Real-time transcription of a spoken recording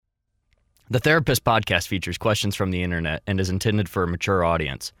The Therapist podcast features questions from the internet and is intended for a mature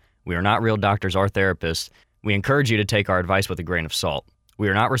audience. We are not real doctors or therapists. We encourage you to take our advice with a grain of salt. We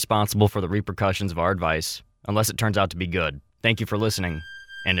are not responsible for the repercussions of our advice, unless it turns out to be good. Thank you for listening,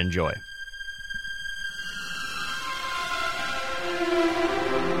 and enjoy.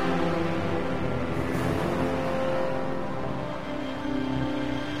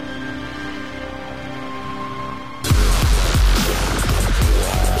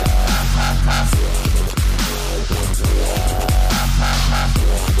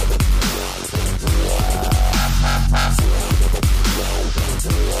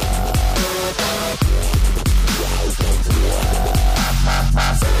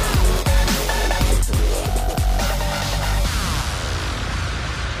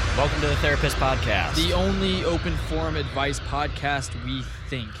 Welcome to the Therapist podcast. The only open forum advice podcast we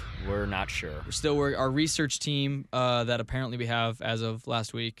think. We're not sure. We're still our research team that apparently we have as of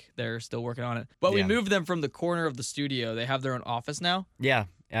last week. They're still working on it. But we moved them from the corner of the studio. They have their own office now. Yeah.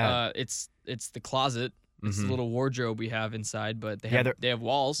 It's the closet. It's the little wardrobe we have inside, but they have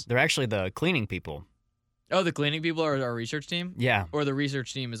walls. They're actually the cleaning people. Oh, the cleaning people are our research team? Yeah. Or the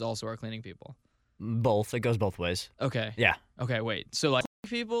research team is also our cleaning people? Both. It goes both ways. Okay. Yeah. Okay, wait. So like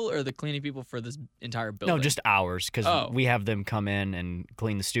people or the cleaning people for this entire building? No, just ours, because we have them come in and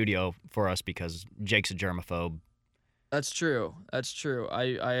clean the studio for us because Jake's a germaphobe. That's true. I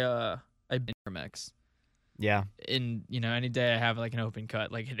Germex. Yeah. In any day I have like an open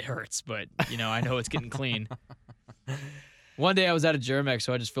cut, like it hurts, but I know it's getting clean. One day I was at a Germex,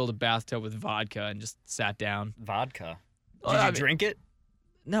 so I just filled a bathtub with vodka and just sat down. Vodka? Did you drink it?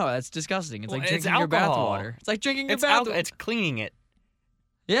 No, that's disgusting. It's like it's drinking your alcohol. bathwater. It's like drinking your bathwater. It's cleaning it.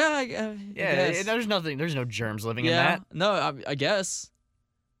 Yeah, I Yeah, there's no germs living in that. No, I guess.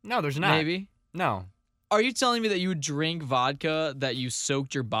 No, there's not. Maybe. No. Are you telling me that you would drink vodka that you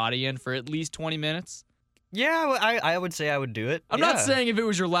soaked your body in for at least 20 minutes? Yeah, I would say I would do it. I'm not saying if it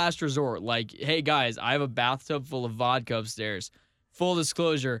was your last resort. Like, hey, guys, I have a bathtub full of vodka upstairs. Full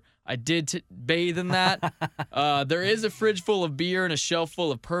disclosure, I did bathe in that. There is a fridge full of beer and a shelf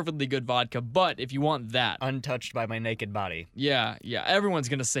full of perfectly good vodka, but if you want that. Untouched by my naked body. Yeah. Everyone's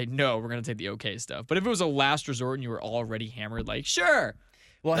going to say, no, we're going to take the okay stuff. But if it was a last resort and you were already hammered, like, sure.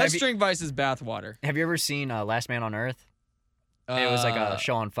 Well, let's drink Vice's bathwater. Have you ever seen Last Man on Earth? It was like a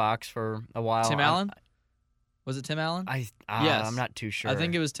show on Fox for a while. Tim Allen? Was it Tim Allen? Yes. I'm not too sure. I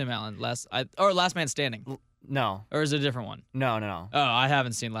think it was Tim Allen. Last Man Standing. No. Or is it a different one? No. Oh, I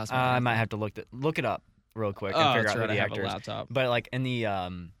haven't seen Last Man. I might have to look it up real quick and figure out who the actor is. A laptop. But like in the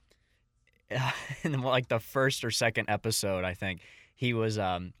like the first or second episode, I think he was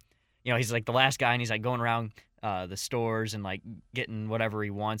he's like the last guy and he's like going around the stores and like getting whatever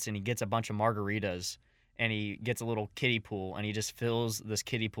he wants, and he gets a bunch of margaritas and he gets a little kiddie pool and he just fills this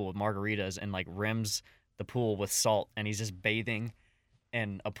kiddie pool with margaritas and like rims the pool with salt, and he's just bathing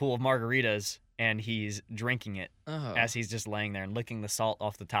in a pool of margaritas and he's drinking it as he's just laying there and licking the salt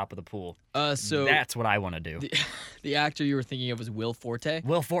off the top of the pool. So that's what I want to do. The actor you were thinking of was Will Forte?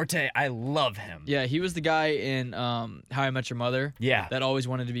 Will Forte, I love him. Yeah, he was the guy in How I Met Your Mother. Yeah. That always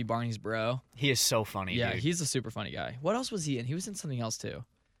wanted to be Barney's bro. He is so funny, Yeah, dude. He's a super funny guy. What else was he in? He was in something else too.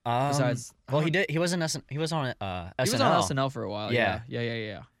 Besides, he was on SNL. He was on SNL for a while. Yeah.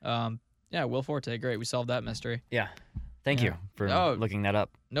 Yeah, Will Forte, great. We solved that mystery. Yeah. Thank you for looking that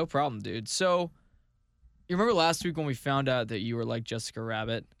up. No problem, dude. So, you remember last week when we found out that you were like Jessica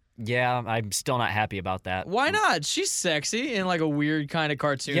Rabbit? Yeah, I'm still not happy about that. Why not? She's sexy in like a weird kind of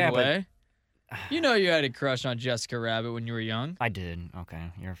cartoon way. But you had a crush on Jessica Rabbit when you were young. I did.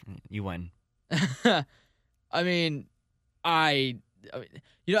 Okay, you win. I mean,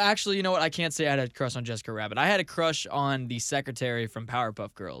 actually, you know what? I can't say I had a crush on Jessica Rabbit. I had a crush on the secretary from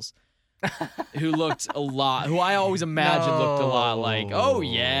Powerpuff Girls. Who I always imagined looked a lot like, oh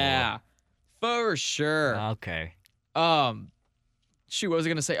yeah, for sure. Okay. Shoot, what was I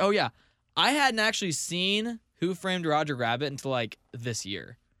going to say? Oh yeah, I hadn't actually seen Who Framed Roger Rabbit until like this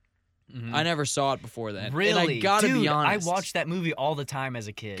year. Mm-hmm. I never saw it before then. Really? And I gotta be honest. I watched that movie all the time as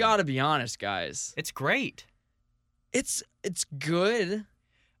a kid. Gotta be honest, guys. It's great. It's good.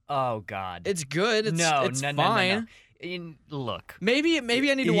 Oh God. It's good. It's fine. No. Look, maybe I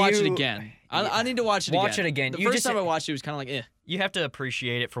need to watch it again. I need to watch it again. Watch it again. The first time I watched it was kind of like, eh. You have to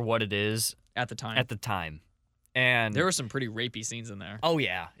appreciate it for what it is at the time. And there were some pretty rapey scenes in there. Oh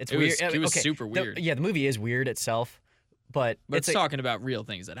yeah, it weird. It was super weird. The movie is weird itself, but it's talking about real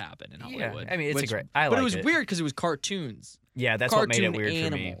things that happen in Hollywood. Yeah, I mean, it's great. But it was weird because it was cartoons. Yeah, that's what made it weird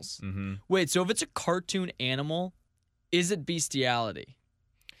animals. for me. Mm-hmm. Wait, so if it's a cartoon animal, is it bestiality?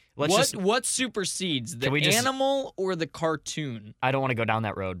 What supersedes, the animal or the cartoon? I don't want to go down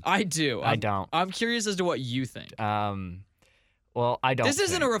that road. I do. I don't. I'm curious as to what you think. Well, I don't. This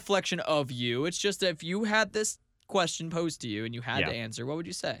isn't a reflection of you. It's just that if you had this question posed to you and you had to answer, what would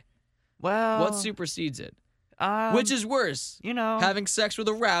you say? Well, what supersedes it? Which is worse? Having sex with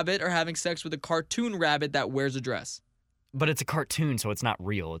a rabbit or having sex with a cartoon rabbit that wears a dress? But it's a cartoon, so it's not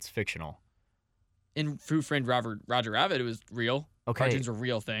real. It's fictional. In Who Framed Roger Rabbit, it was real. Okay. Cartoons are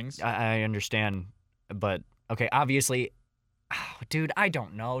real things. I understand, but okay, obviously, dude, I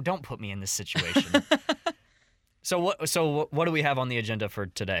don't know. Don't put me in this situation. So what do we have on the agenda for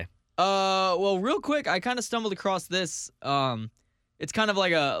today? Well, real quick, I kind of stumbled across this. It's kind of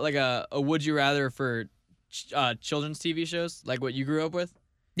like a would you rather for children's TV shows, like what you grew up with.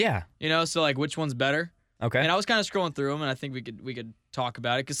 Yeah. So like which one's better? Okay. And I was kind of scrolling through them, and I think we could talk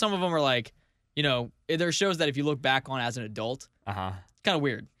about it because some of them are like, there are shows that if you look back on as an adult, it's kind of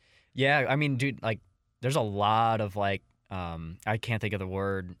weird. Yeah, I mean, dude, like, there's a lot of like, I can't think of the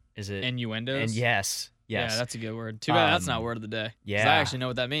word. Is it innuendos? And yes. Yeah, that's a good word. Too bad that's not word of the day. Yeah, 'cause I actually know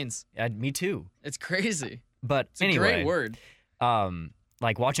what that means. Me too. It's crazy. But it's anyway, a great word.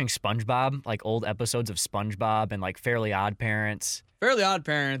 Like watching SpongeBob, like old episodes of SpongeBob and like Fairly Odd Parents. Fairly Odd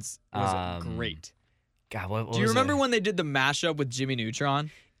Parents was great. God, what do you remember when they did the mashup with Jimmy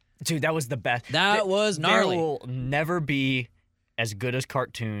Neutron? Dude, that was the best. That was gnarly. There will never be as good as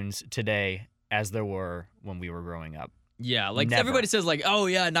cartoons today as there were when we were growing up. Yeah, like Never. Everybody says like, oh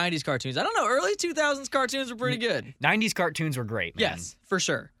yeah, 90s cartoons. I don't know, early 2000s cartoons were pretty good. 90s cartoons were great, man. Yes, for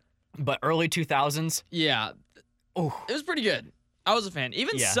sure. But early 2000s? Yeah. Oh, it was pretty good. I was a fan.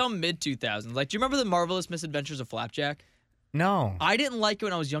 Even some mid 2000s. Like, do you remember the Marvelous Misadventures of Flapjack? No. I didn't like it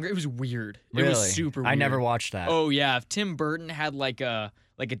when I was younger. It was weird. Really? It was super weird. I never watched that. Oh yeah, if Tim Burton had like a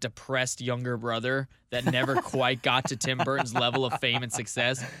depressed younger brother that never quite got to Tim Burton's level of fame and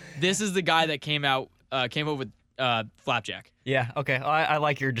success, this is the guy that came up with Flapjack. Yeah, okay. I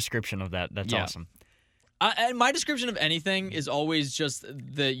like your description of that. That's awesome. And my description of anything is always just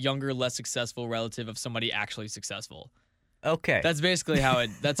the younger, less successful relative of somebody actually successful. Okay. That's basically how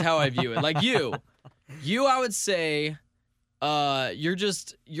I view it. Like you, I would say,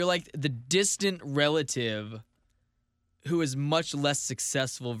 you're like the distant relative who is much less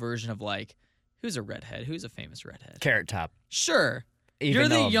successful version of like, who's a redhead? Who's a famous redhead? Carrot Top. Sure. You're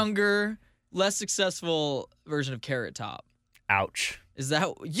the younger, less successful version of Carrot Top. Ouch. Is that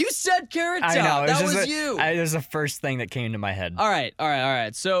you said Carrot Top? I know. That was you. It was the first thing that came to my head. All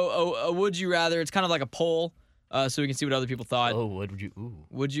right. So, would you rather? It's kind of like a poll, so we can see what other people thought. Oh, what would you? Ooh.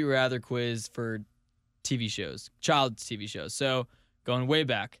 Would you rather quiz for TV shows, child TV shows? So, going way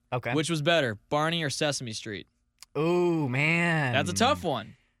back. Okay. Which was better, Barney or Sesame Street? Ooh, man. That's a tough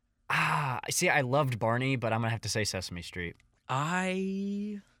one. See, I loved Barney, but I'm gonna have to say Sesame Street.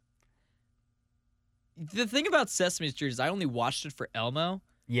 The thing about Sesame Street is I only watched it for Elmo.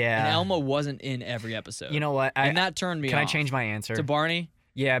 Yeah. And Elmo wasn't in every episode. You know what? And that turned me off. Can I change my answer? To Barney?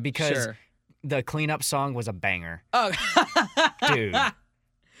 Yeah, because sure. The cleanup song was a banger. Oh. Dude.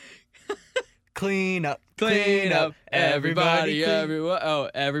 Clean up, everybody, everywhere.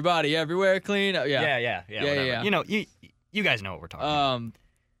 Oh, everybody, everywhere, clean up. Yeah. Whatever. You know, you guys know what we're talking about.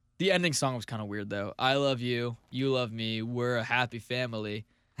 The ending song was kind of weird, though. I love you, you love me, we're a happy family.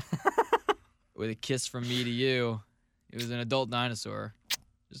 With a kiss from me to you. It was an adult dinosaur.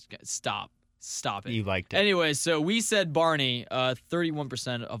 Just stop it. You liked it. Anyway, so we said Barney.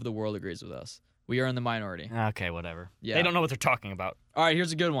 31% of the world agrees with us. We are in the minority. Okay, whatever. Yeah. They don't know what they're talking about. All right,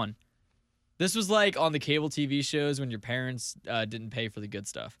 here's a good one. This was like on the cable TV shows when your parents didn't pay for the good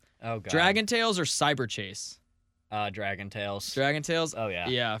stuff. Oh, God. Dragon Tales or Cyber Chase? Dragon Tales. Dragon Tales? Oh, yeah.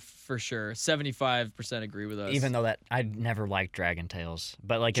 Yeah, for sure. 75% agree with us. Even though I never liked Dragon Tales.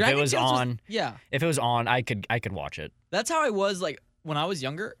 But, like, Dragon if it was Tales on... If it was on, I could watch it. That's how I was, like, when I was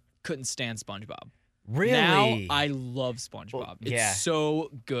younger, couldn't stand SpongeBob. Really? Now, I love SpongeBob. Well, it's so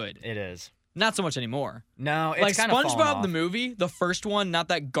good. It is. Not so much anymore. No, it's like kind of SpongeBob the movie, the first one, not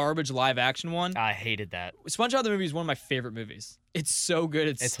that garbage live action one. I hated that. SpongeBob the movie is one of my favorite movies. It's so good.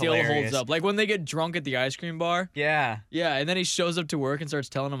 It still hilarious. holds up. Like when they get drunk at the ice cream bar. Yeah. Yeah, and then he shows up to work and starts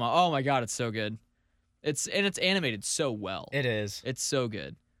telling them, "Oh my God, it's so good." It's animated so well. It is. It's so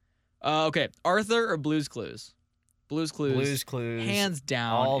good. Okay, Arthur or Blue's Clues? Blue's Clues. Blue's Clues. Hands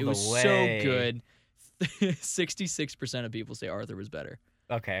down. All it was the way. so good. 66% of people say Arthur was better.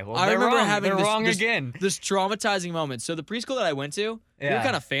 Okay, well, I remember having this, again. This traumatizing moment. So the preschool that I went to, we were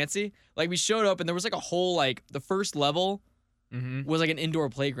kind of fancy. Like we showed up and there was like a whole the first level was like an indoor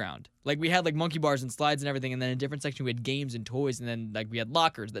playground. Like we had like monkey bars and slides and everything, and then in a different section we had games and toys, and then like we had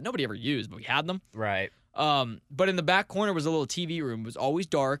lockers that nobody ever used, but we had them. Right. But in the back corner was a little TV room. It was always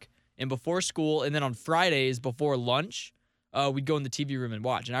dark, and before school, and then on Fridays before lunch, we'd go in the TV room and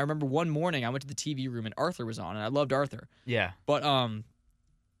watch. And I remember one morning I went to the TV room and Arthur was on, and I loved Arthur. Yeah. But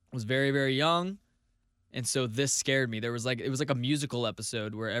was very, very young, and so this scared me. It was like a musical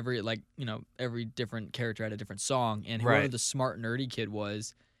episode where every different character had a different song, and whoever the smart nerdy kid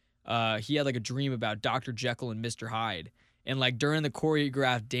was, he had like a dream about Dr. Jekyll and Mr. Hyde. And like during the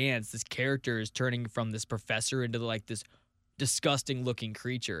choreographed dance, this character is turning from this professor into like this disgusting looking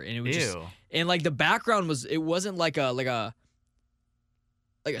creature. And it was just, and like the background wasn't like a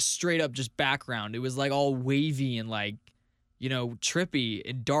straight up just background. It was like all wavy and like, trippy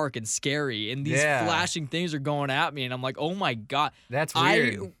and dark and scary. And these flashing things are going at me. And I'm like, oh my God. That's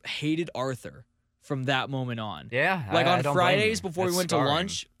weird. I hated Arthur from that moment on. Yeah. Like on Fridays before That's we went scarring. to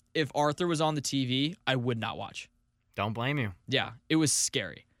lunch, if Arthur was on the TV, I would not watch. Don't blame you. Yeah, it was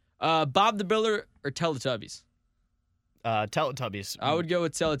scary. Bob the Builder or Teletubbies? Teletubbies. I would go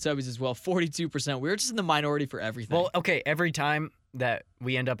with Teletubbies as well. 42%. We're just in the minority for everything. Well, okay. Every time that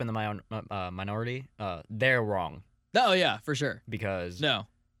we end up in the minority, they're wrong. Oh, yeah, for sure. Because No.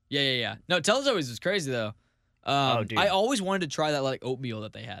 Yeah. No, Teletubbies was crazy, though. Dude. I always wanted to try that like oatmeal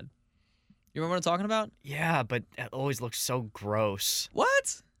that they had. You remember what I'm talking about? Yeah, but it always looks so gross.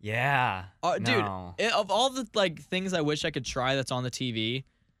 What? Yeah. No. Dude, of all the like things I wish I could try that's on the TV,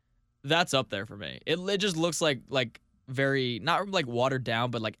 that's up there for me. It just looks like very not like watered down,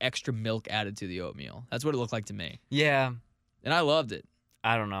 but like extra milk added to the oatmeal. That's what it looked like to me. Yeah. And I loved it.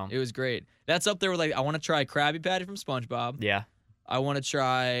 I don't know. It was great. That's up there with like I want to try Krabby Patty from SpongeBob. Yeah. I want to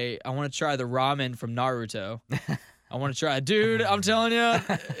try the ramen from Naruto. I want to try, dude. I'm telling you,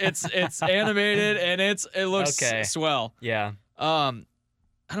 it's animated and it looks swell. Yeah.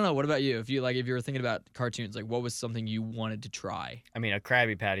 I don't know. What about you? If you were thinking about cartoons, like what was something you wanted to try? I mean, a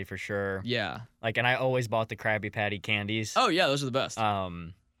Krabby Patty for sure. Yeah. Like, and I always bought the Krabby Patty candies. Oh yeah, those are the best.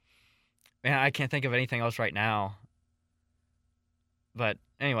 Man, I can't think of anything else right now. But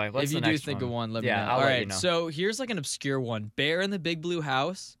anyway, what's if you the next do think one? of one, let me know. I'll All let right, you know. so here's like an obscure one: Bear in the Big Blue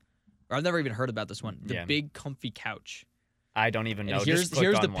House. Or I've never even heard about this one. The Big Comfy Couch. I don't even know. And here's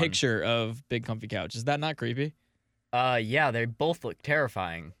the picture of Big Comfy Couch. Is that not creepy? Yeah, they both look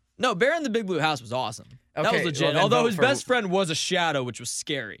terrifying. No, Bear in the Big Blue House was awesome. Okay, that was legit. well, then Although vote his for- best friend was a shadow, which was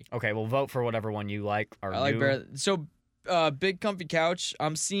scary. Okay, well, vote for whatever one you like. Or I like new. Bear. So, Big Comfy Couch.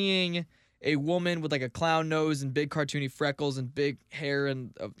 I'm seeing a woman with like a clown nose and big cartoony freckles and big hair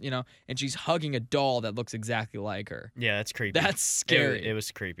and and she's hugging a doll that looks exactly like her. Yeah, that's creepy. That's scary. It was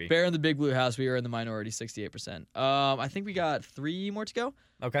creepy. Bear in the Big Blue House. We are in the minority, 68%. I think we got 3 more to go.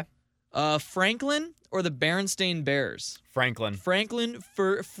 Okay. Franklin or the Berenstain Bears? Franklin.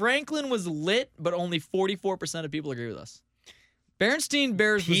 Franklin was lit, but only 44% of people agree with us. Berenstain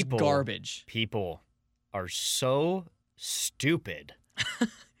Bears was garbage. People are so stupid.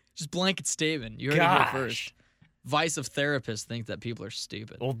 Just blanket statement. You heard it here first. Vice of therapists think that people are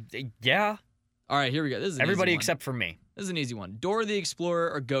stupid. Well, yeah. All right, here we go. This is an Everybody easy one. except for me. This is an easy one. Dora the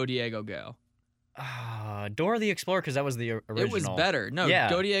Explorer or Go Diego Go? Dora the Explorer, because that was the original. It was better. No, Yeah.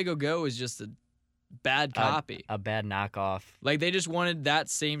 Go Diego Go is just a bad copy. A bad knockoff. Like, they just wanted that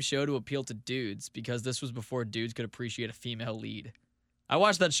same show to appeal to dudes because this was before dudes could appreciate a female lead. I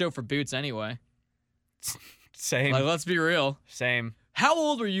watched that show for Boots anyway. Same. Like, let's be real. Same. How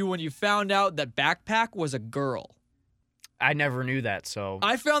old were you when you found out that Backpack was a girl? I never knew that, so.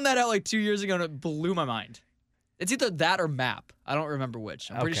 I found that out like 2 years ago and it blew my mind. It's either that or Map. I don't remember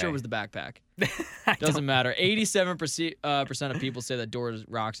which. I'm pretty sure it was the Backpack. Doesn't matter. 87% of people say that Dora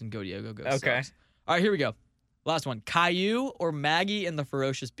rocks and Go Diego Go Okay. sucks. All right, here we go. Last one. Caillou or Maggie and the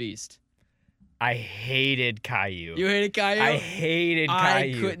Ferocious Beast? I hated Caillou. You hated Caillou? I hated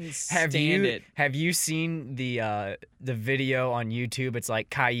Caillou. I couldn't stand it. Have you seen the video on YouTube? It's like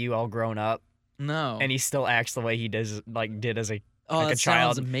Caillou all grown up, No. and he still acts the way he did as a that child.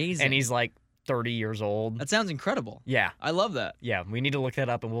 sounds amazing. And he's like 30 years old. That sounds incredible. Yeah. I love that. Yeah, we need to look that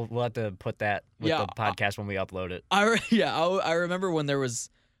up, and we'll have to put that with the podcast when we upload it. I remember when there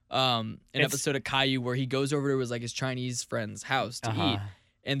was an episode of Caillou where he goes over to his Chinese friend's house to eat,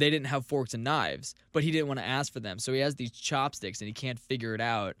 and they didn't have forks and knives, but he didn't want to ask for them, so he has these chopsticks and he can't figure it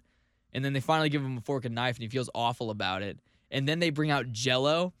out, and then they finally give him a fork and knife and he feels awful about it, and then they bring out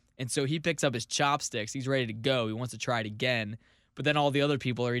Jell-O, and so he picks up his chopsticks. He's ready to go. He wants to try it again. But then all the other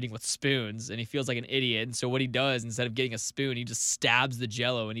people are eating with spoons, and he feels like an idiot. And so what he does, instead of getting a spoon, he just stabs the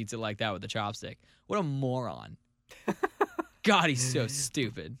Jell-O and eats it like that with a chopstick. What a moron. God, he's so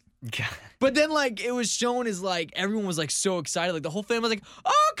stupid. God. But then, it was shown as, everyone was, so excited. Like, the whole family was like,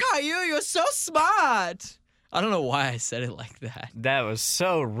 oh, Caillou, you're so smart. I don't know why I said it like that. That was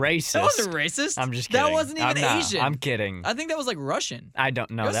so racist. That wasn't racist. I'm just kidding. That wasn't even Asian. I'm kidding. I think that was like Russian. I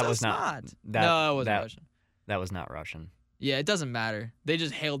don't know. Yes, That was that's not. no, that wasn't Russian. That was not Russian. Yeah, it doesn't matter. They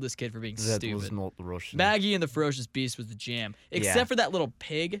just hailed this kid for being That stupid. was not Russian. Maggie and the Ferocious Beast was the jam, except for that little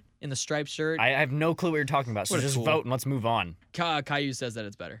pig in the striped shirt. I have no clue what you're talking about, so What a just fool. vote and let's move on. Caillou says that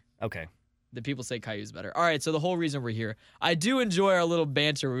it's better. Okay. The people say Caillou's better. All right, so the whole reason we're here, I do enjoy our little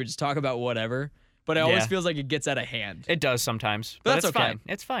banter where we just talk about whatever, but it always Yeah. feels like it gets out of hand. It does sometimes, But but that's it's okay. fine.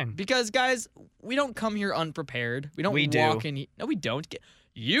 It's fine. Because, guys, we don't come here unprepared. We don't We walk do. in. No, we don't.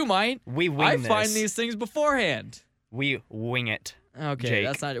 You might. We wing I this. find these things beforehand. We wing it. Okay, Jake.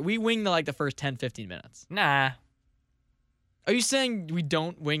 that's not it. We wing the first 10, 15 minutes. Nah. Are you saying we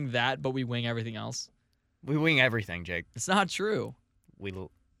don't wing that, but we wing everything else? We wing everything, Jake. It's not true. We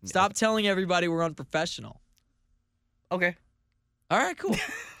l- Stop telling everybody we're unprofessional. Okay. All right, cool.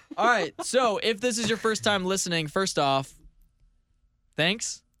 All right, so if this is your first time listening, first off,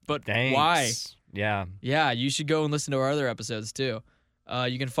 thanks. But Thanks. why? Yeah. Yeah, you should go and listen to our other episodes too.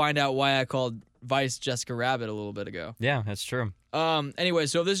 You can find out why I called Vice Jessica Rabbit a little bit ago. Yeah, that's true. Anyway,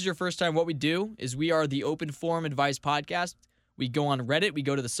 so if this is your first time, what we do is we are the Open Forum Advice Podcast. We go on Reddit, we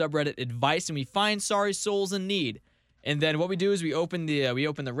go to the subreddit Advice, and we find sorry souls in need. And then what we do is we open the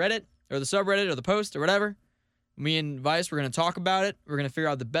Reddit or the subreddit or the post or whatever. Me and Vice, we're going to talk about it. We're going to figure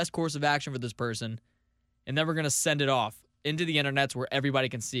out the best course of action for this person. And then we're going to send it off into the internets where everybody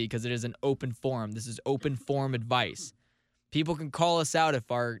can see because it is an open forum. This is open forum advice. People can call us out if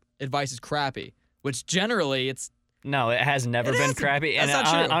our advice is crappy, which generally it's No, it has never It been isn't. crappy. That's And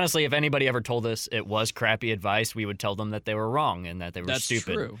not true. honestly, if anybody ever told us it was crappy advice, we would tell them that they were wrong and that they were that's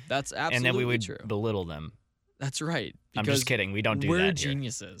stupid. true. That's absolutely And then we would true. belittle them. That's right. I'm just kidding. We don't do we're that here.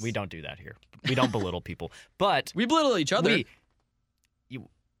 geniuses. We don't do that here. We don't belittle people. But We belittle each other.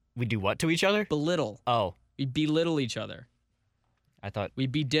 we do what to each other? Belittle. Oh, We belittle each other. I thought We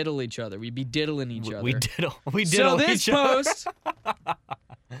bediddle each other. We bediddling each other. we diddle. We So diddle this each other. post.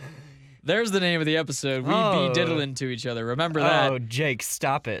 There's the name of the episode. We Oh. be diddling to each other. Remember that. Oh, Jake,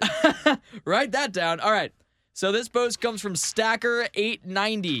 stop it. Write that down. All right. So this post comes from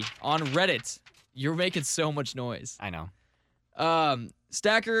Stacker890 on Reddit. You're making so much noise. I know.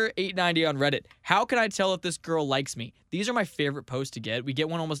 Stacker890 on Reddit. How can I tell if this girl likes me? These are my favorite posts to get. We get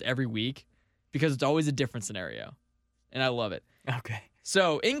one almost every week because it's always a different scenario. And I love it. Okay.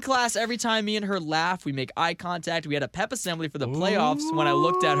 So, in class, every time me and her laugh, we make eye contact. We had a pep assembly for the playoffs when I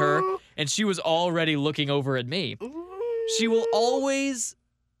looked at her, and she was already looking over at me. She will always...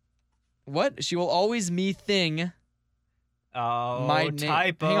 What? She will always me thing. Oh, My name-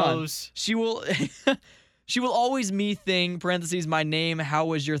 typos. She will... she will always me thing, parentheses, my name, how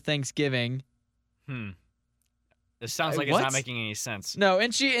was your Thanksgiving? This sounds like it's what? not making any sense. No,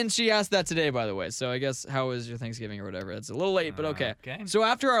 and she asked that today, by the way. So I guess how was your Thanksgiving or whatever. It's a little late, but okay. Okay. So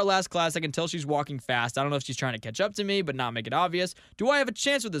after our last class, I can tell she's walking fast. I don't know if she's trying to catch up to me, but not make it obvious. Do I have a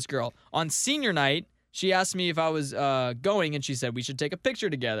chance with this girl? On senior night, she asked me if I was going, and she said we should take a picture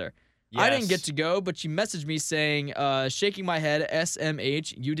together. I didn't get to go, but she messaged me saying, shaking my head,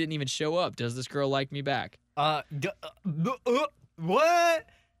 SMH, you didn't even show up. Does this girl like me back? What?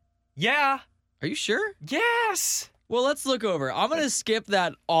 Yeah. Are you sure? Yes. Well, let's look over. I'm gonna skip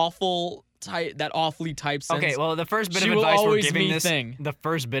that awfully typed sentence. Okay, well, the first bit She of will advice we're always giving me this thing. the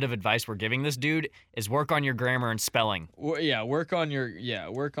first bit of advice we're giving this dude is work on your grammar and spelling. Work on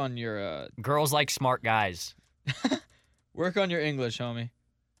your Girls like smart guys. work on your English, homie.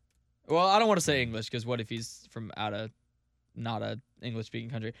 Well, I don't want to say English because what if he's from not a English speaking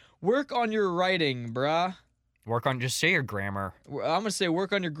country? Work on your writing, bruh. Just say your grammar I'm gonna say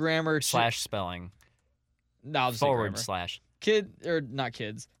work on your grammar / spelling. No, I'll just say Forward grammar. / Not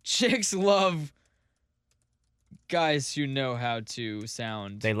kids. Chicks love guys who know how to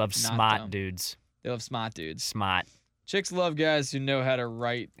sound. They love not smart dumb. dudes. They love smart dudes. Smart. Chicks love guys who know how to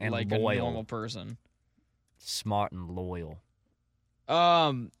write And like loyal. a normal person. Smart and loyal.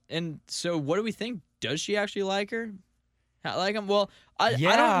 And so what do we think? Does she actually like her? Like him? Well, I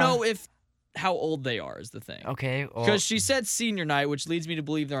Yeah. don't know how old they are is the thing. Okay. Well, Because she said senior night, which leads me to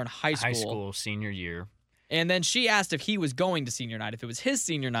believe they're in high school. high school senior year. And then she asked if he was going to senior night. If it was his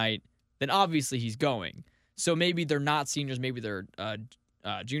senior night, then obviously he's going. So maybe they're not seniors. Maybe they're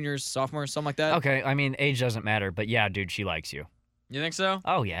juniors, sophomores, something like that. Okay, I mean, age doesn't matter, but yeah, dude, she likes you. You think so?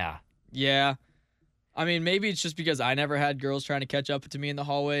 Oh, yeah. Yeah. I mean, maybe it's just because I never had girls trying to catch up to me in the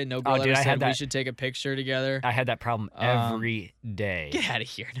hallway. No girl dude, ever I had said we that- should take a picture together. I had that problem every day. Get out of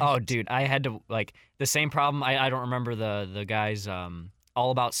here. Oh, dude, I had to, like, the same problem. I don't remember the guy's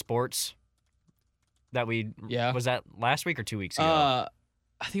All About Sports that we, Yeah. was that last week or 2 weeks ago?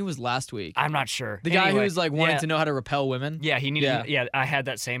 I think it was last week. I'm not sure. The guy who Anyway, was like wanting to know how to repel women. Yeah, he needed. Yeah. Yeah, I had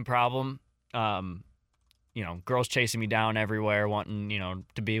that same problem. Girls chasing me down everywhere, wanting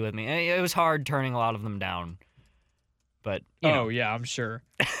to be with me. It was hard turning a lot of them down. But yeah, I'm sure.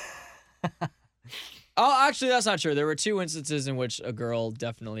 Oh, actually, that's not true. There were 2 instances in which a girl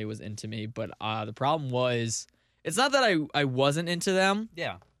definitely was into me, but the problem was, it's not that I wasn't into them,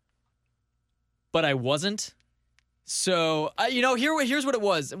 yeah. but I wasn't. So, here's what it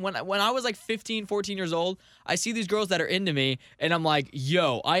was. When I was like 15, 14 years old, I see these girls that are into me, and I'm like,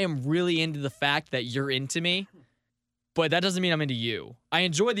 yo, I am really into the fact that you're into me, but that doesn't mean I'm into you. I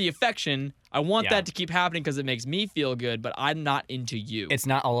enjoy the affection. I want that to keep happening because it makes me feel good, but I'm not into you. It's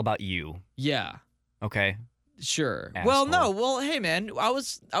not all about you. Yeah. Okay. Sure. Asshole. Well, no. Well, hey, man, I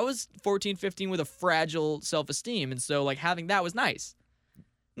was 14, 15 with a fragile self-esteem, and so like having that was nice.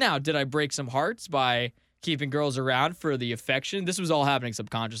 Now, did I break some hearts by keeping girls around for the affection? This was all happening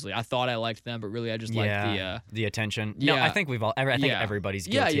subconsciously. I thought I liked them, but really I just liked the attention. Yeah. No, I think everybody's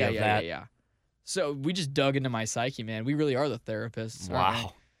guilty of that. Yeah. So we just dug into my psyche, man. We really are the therapists.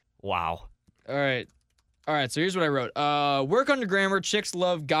 Wow. All right. So here's what I wrote. Work on your grammar. Chicks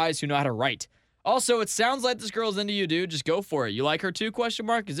love guys who know how to write. Also, it sounds like this girl's into you, dude. Just go for it. You like her too? ?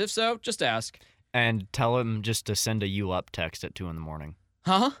 Because if so, just ask. And tell him just to send a "you up" text at 2 a.m.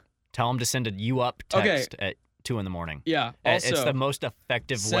 Huh? Tell him to send a "you up" text at 2 a.m. Yeah. Also, it's the most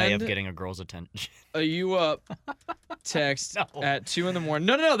effective way of getting a girl's attention. A "you up" text at 2 a.m.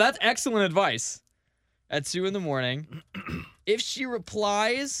 No. That's excellent advice. At 2 a.m. If she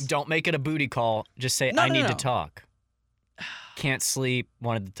replies, don't make it a booty call. Just say, "I need to talk. Can't sleep.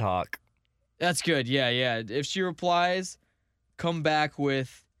 Wanted to talk." That's good. Yeah. If she replies, come back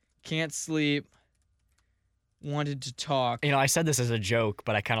with, "Can't sleep. Wanted to talk." I said this as a joke,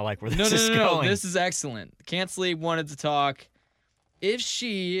 but I kind of like where this is going. No. This is excellent. "Can't sleep. Wanted to talk." If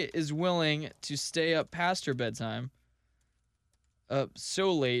she is willing to stay up past her bedtime, up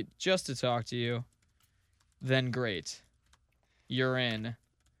so late just to talk to you, then great. You're in.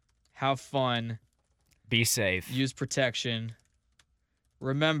 Have fun. Be safe. Use protection.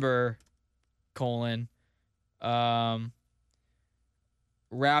 Remember,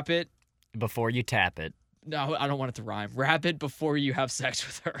 wrap it. Before you tap it. No, I don't want it to rhyme. Wrap it before you have sex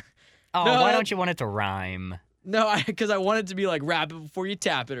with her. Oh, no, why don't you want it to rhyme? No, because I want it to be like wrap it before you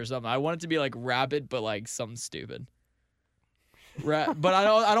tap it or something. I want it to be like wrap it, but like something stupid. But I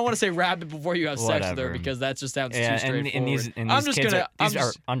don't want to say wrap it before you have sex with her because that just sounds too straightforward. And these kids are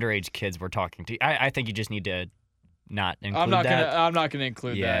underage kids we're talking to. I think you just need to not include that. I'm not gonna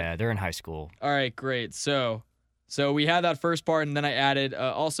include that. Yeah, they're in high school. All right, great. So we had that first part, and then I added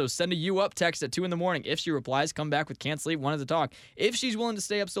also send a "you up" text at 2 a.m. If she replies, come back with "can't sleep, wanted to talk." If she's willing to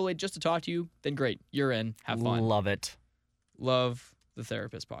stay up so late just to talk to you, then great, you're in. Have fun. Love it. Love the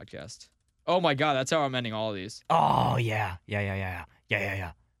Therapist Podcast. Oh my God, that's how I'm ending all of these. Oh yeah. Yeah,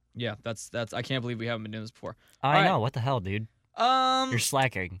 that's. I can't believe we haven't been doing this before. I know. What the hell, dude? You're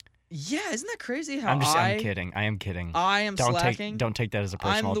slacking. Yeah, isn't that crazy? How I'm kidding. I am kidding. I am slacking. Don't take that as a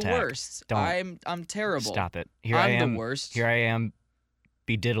personal attack. I'm the worst. Don't. I'm terrible. Stop it. I'm the worst. Here I am,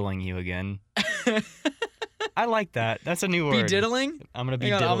 bediddling you again. I like that. That's a new word. Bediddling? I'm gonna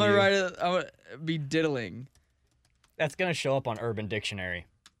bediddle. I'm gonna write it. I'm gonna bediddling. That's gonna show up on Urban Dictionary.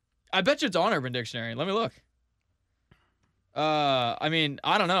 I bet you it's on Urban Dictionary. Let me look. I mean,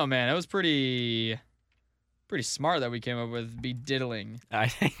 I don't know, man. It was pretty smart that we came up with bediddling. I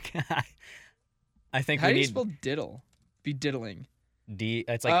think How do you spell diddle? Bediddling.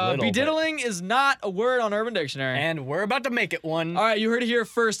 It's like little. Bediddling is not a word on Urban Dictionary. And we're about to make it one. All right, you heard it here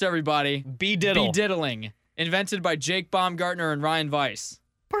first, everybody. Bediddle. Bediddling. Invented by Jake Baumgartner and Ryan Weiss.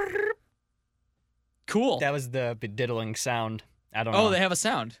 Cool. That was the bediddling sound. I don't know. Oh, they have a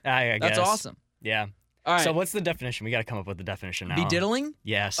sound. I guess. That's awesome. Yeah. All right. So what's the definition? We got to come up with the definition now. Bediddling?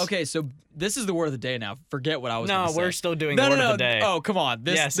 Yes. Okay, so this is the word of the day now. Forget what I was going to say. No, we're still doing the word of the day. Oh, come on.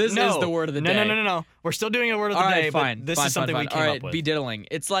 This is the word of the day. No. We're still doing the word of the day, but this is something we came up with. Bediddling.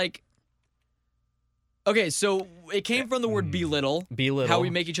 It's like... Okay, so it came from the word belittle. Belittle. How we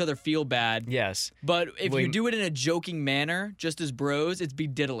make each other feel bad. Yes. But if you do it in a joking manner, just as bros, it's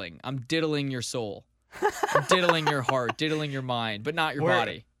bediddling. I'm diddling your soul. I'm diddling your heart, diddling your mind, but not your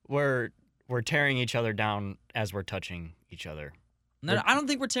body. We're tearing each other down as we're touching each other. No, I don't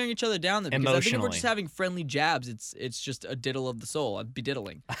think we're tearing each other down. Because I think if we're just having friendly jabs, it's just a diddle of the soul. I'm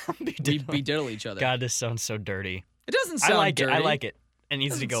bediddling. We bediddle each other. God, this sounds so dirty. It doesn't sound dirty. I like it. It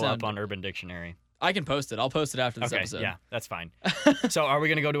needs to go up on Urban Dictionary. I can post it. I'll post it after this episode. Yeah, that's fine. So are we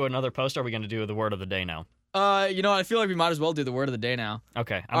going to go to another post, or are we going to do the word of the day now? I feel like we might as well do the word of the day now.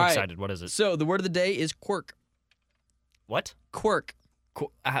 Okay, I'm excited. What is it? So the word of the day is quirk. What? Quirk.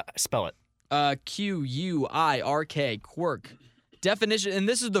 Spell it. Quirk. Quirk. Definition, and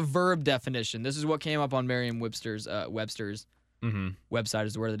this is the verb definition. This is what came up on Merriam-Webster's website is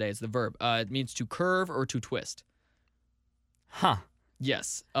the word of the day. It's the verb. It means to curve or to twist. Huh.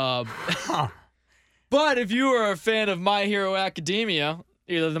 Yes. Huh. But if you are a fan of My Hero Academia,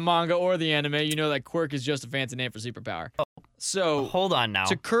 either the manga or the anime, you know that quirk is just a fancy name for superpower. Oh. So Hold on now.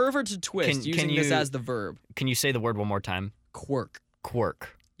 to curve or to twist, using this as the verb. Can you say the word one more time? Quirk.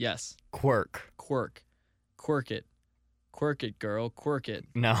 Quirk. Yes. Quirk. Quirk. Quirk it. Quirk it, girl. Quirk it.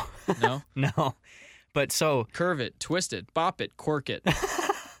 No. No? No. But so... Curve it. Twist it. Bop it. Quirk it.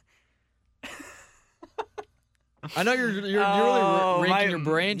 I know you're really raking your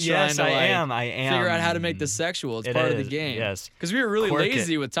brain trying to I am. figure out how to make this sexual. It's part of the game. Yes. Because we were really Quirk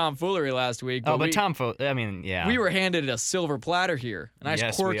lazy with tomfoolery last week. But I mean, yeah. We were handed a silver platter here. A nice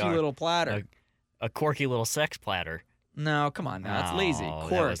Yes, we quirky are. little platter. A quirky little sex platter. No, come on now. That's lazy. Oh,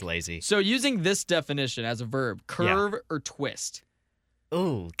 Quirk. that was lazy. So using this definition as a verb, curve or twist.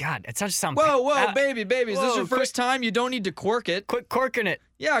 Oh, God. It just sounds... Whoa, baby. Is this whoa, your first time? You don't need to quirk it. Quit quirking it.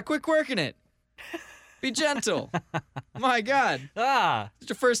 Yeah, quit quirking it. Be gentle. My God. Ah. It's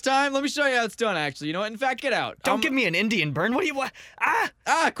your first time? Let me show you how it's done, actually. You know what? In fact, get out. Don't give me an Indian burn. What do you want?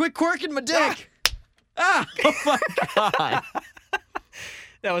 Ah. Quit quirking my dick. Oh, my God.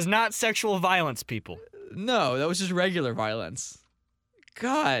 That was not sexual violence, people. No, that was just regular violence.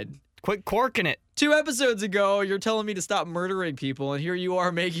 God. Quit quirking it. 2 episodes ago, you're telling me to stop murdering people, and here you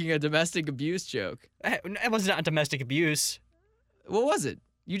are making a domestic abuse joke. It was not domestic abuse. What was it?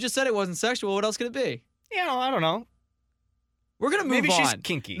 You just said it wasn't sexual. What else could it be? You know, I don't know. We're going to move on. Maybe she's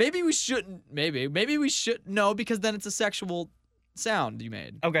kinky. Maybe we shouldn't. Maybe we should. No, because then it's a sexual sound you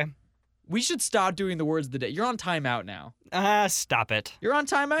made. Okay. We should stop doing the words of the day. You're on timeout now. Stop it. You're on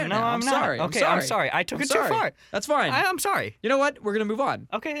timeout No, now. I'm not. Sorry. Okay, I'm sorry. I took it too far. That's fine. I'm sorry. You know what? We're going to move on.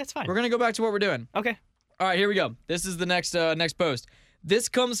 Okay, that's fine. We're going to go back to what we're doing. Okay. All right, here we go. This is the next post. This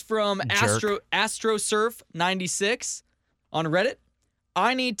comes from AstroSurf96 on Reddit.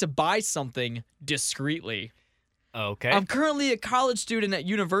 I need to buy something discreetly. Okay. I'm currently a college student at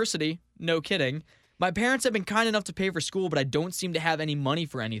university. No kidding. My parents have been kind enough to pay for school, but I don't seem to have any money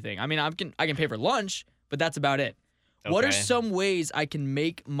for anything. I mean, I can pay for lunch, but that's about it. Okay. What are some ways I can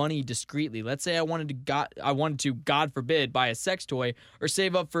make money discreetly? Let's say I wanted to, God forbid, buy a sex toy or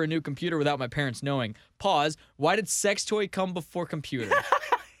save up for a new computer without my parents knowing. Pause. Why did sex toy come before computer?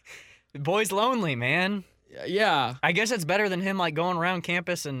 The boy's lonely, man. Yeah. I guess it's better than him like going around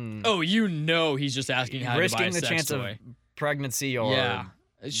campus and Oh, you know he's just asking how to buy a risking the sex chance toy. of pregnancy or Yeah.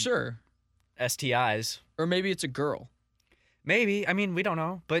 Sure. STIs. Or maybe it's a girl. Maybe. I mean, we don't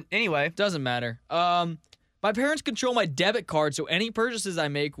know. But anyway. Doesn't matter. My parents control my debit card, so any purchases I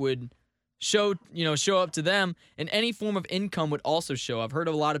make would show up to them, and any form of income would also show. I've heard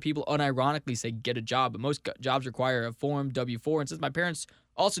of a lot of people unironically say get a job, but most jobs require a form W-4, and since my parents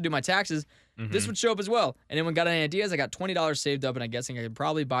also do my taxes, this would show up as well. Anyone got any ideas? I got $20 saved up, and I'm guessing I could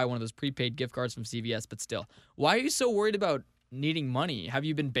probably buy one of those prepaid gift cards from CVS, but still. Why are you so worried about needing money? Have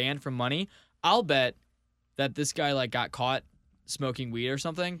you been banned from money? I'll bet that this guy got caught smoking weed or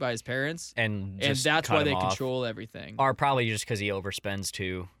something by his parents, And that's why they off. control everything. Or probably just because he overspends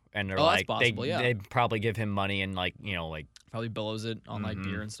too. And they're that's possible, yeah. they probably give him money and Probably billows it on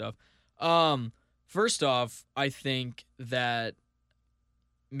beer and stuff. First off, I think that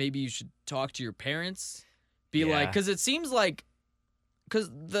maybe you should talk to your parents. Because it seems like, because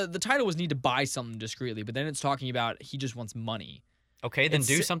the title was need to buy something discreetly, but then it's talking about he just wants money. Okay, then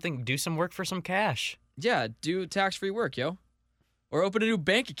do some work for some cash. Yeah, do tax-free work, yo. Or open a new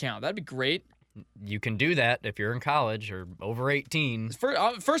bank account. That'd be great. You can do that if you're in college or over 18.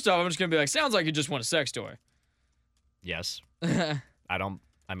 First off, I'm just going to be like, sounds like you just want a sex toy. Yes. Doesn't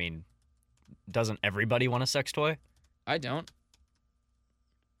everybody want a sex toy? I don't.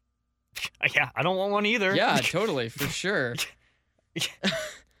 Yeah, I don't want one either. Yeah, totally, for sure.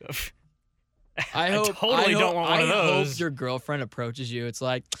 I don't want one of those. I hope your girlfriend approaches you. It's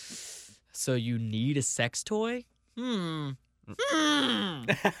like, so you need a sex toy?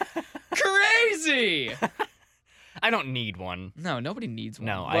 Crazy! I don't need one. No, nobody needs one.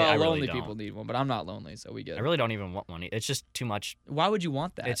 No, well, I really lonely don't. people need one, but I'm not lonely, so we get it. I really don't even want one. It's just too much. Why would you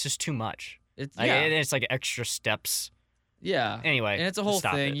want that? It's just too much. It's It's like extra steps. Yeah. Anyway, and it's a whole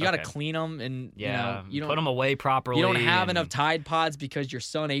stop thing. it. You got to Okay. clean them, and Yeah, you don't put them away properly. You don't have and- enough Tide Pods because your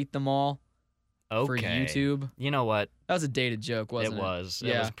son ate them all for Okay. YouTube. You know what? That was a dated joke, wasn't it? It was.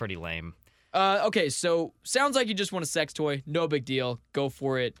 Yeah. It was pretty lame. Okay, so sounds like you just want a sex toy. No big deal. Go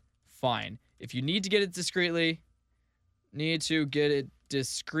for it. Fine. If you need to get it discreetly,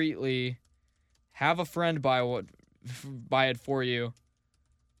 have a friend buy it for you.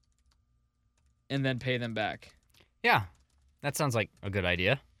 and then pay them back. Yeah, that sounds like a good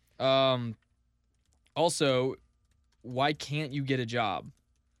idea. Also, why can't you get a job?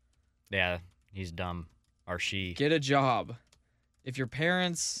 Yeah, he's dumb. Or she. Get a job. If your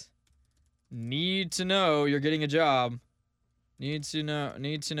parents need to know you're getting a job, need to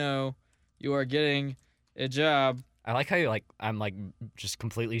know you are getting a job. I like how you're like, I'm like just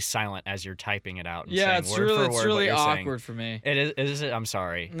completely silent as you're typing it out. And Yeah, saying it's word really, for it's word really what you're awkward saying. for me. It is. Is it? I'm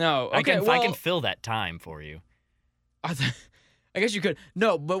sorry. No, okay, I can fill that time for you. I guess you could.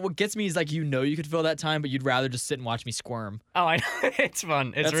 No, but what gets me is like you could fill that time, but you'd rather just sit and watch me squirm. Oh, I know. It's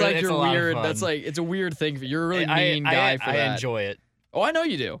fun. It's That's really, like it's you're a lot weird. of fun. That's like it's a weird thing. You're a really mean guy for that. I enjoy it. Oh, I know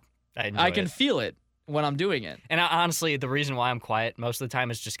you do. I can feel it when I'm doing it. And honestly, the reason why I'm quiet most of the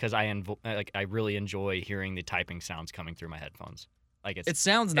time is just because I really enjoy hearing the typing sounds coming through my headphones. Like it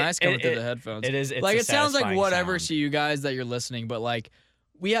sounds nice coming through the headphones. It is. It's like a it sounds like satisfying whatever sound. to you guys that you're listening, but like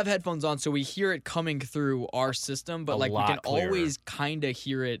we have headphones on, so we hear it coming through our system, but A like we lot can clearer. always kind of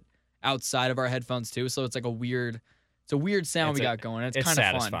hear it outside of our headphones too. So it's like a weird sound we got going. It's kind of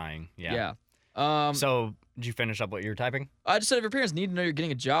satisfying. fun. Yeah. So did you finish up what you were typing? I just said if your parents need to know you're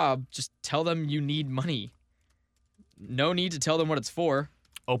getting a job, just tell them you need money. No need to tell them what it's for.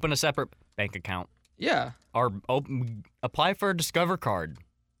 Open a separate bank account. Yeah. Or apply for a Discover card.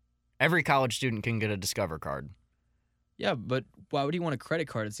 Every college student can get a Discover card. Yeah, but why would he want a credit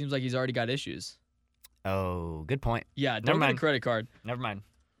card? It seems like he's already got issues. Oh, good point. Yeah, Never don't get a mind. credit card. Never mind.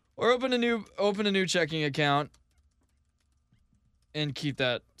 Or open a new checking account and keep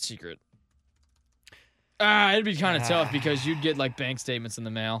that secret. It'd be kind of tough because you'd get like bank statements in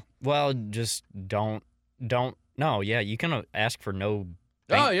the mail. Well, just don't. No, yeah, you can ask for no.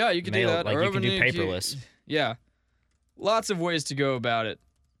 Bank Oh yeah, you can mail, do that. Like or you can open do a- paperless. Yeah, lots of ways to go about it.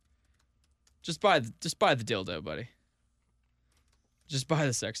 Just buy the dildo, buddy. Just buy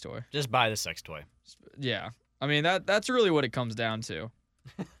the sex toy. Just buy the sex toy. Yeah, I mean that's really what it comes down to.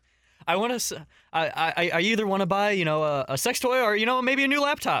 I want to. I either want to buy a sex toy or maybe a new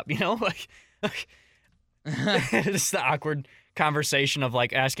laptop. Like it's the awkward conversation of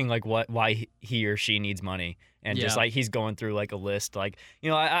like asking like why he or she needs money. And just Yeah. like he's going through like a list, like,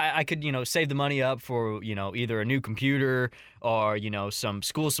 I could, save the money up for, either a new computer or, some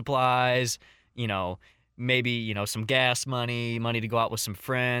school supplies, maybe, some gas money to go out with some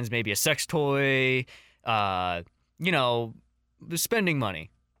friends, maybe a sex toy, the spending money.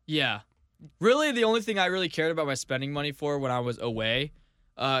 Yeah. Really, the only thing I really cared about my spending money for when I was away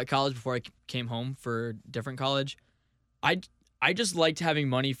at college before I came home for different college, I just liked having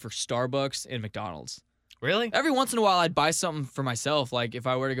money for Starbucks and McDonald's. Really? Every once in a while, I'd buy something for myself. Like if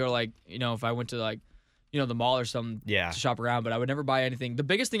I were to go if I went to the mall or something Yeah. to shop around, but I would never buy anything. The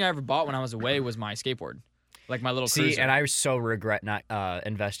biggest thing I ever bought when I was away was my skateboard, like my little cruiser. And I so regret not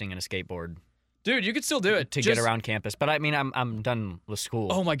investing in a skateboard Dude, you could still do it to get around campus. But I mean, I'm done with school.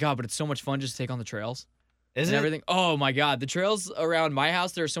 Oh my God, but it's so much fun just to take on the trails. Is and it? everything. Oh my God, the trails around my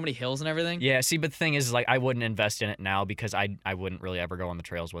house, there are so many hills and everything. Yeah, see, but the thing is, like, I wouldn't invest in it now because I wouldn't really ever go on the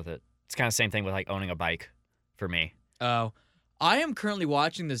trails with it. It's kind of the same thing with, like, owning a bike for me. Oh, I am currently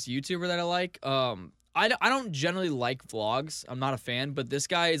watching this YouTuber that I like. I don't generally like vlogs. I'm not a fan, but this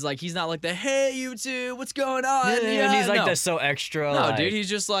guy is like, he's not like the, hey, YouTube, what's going on? and he's like no. this so extra. No, like, dude, he's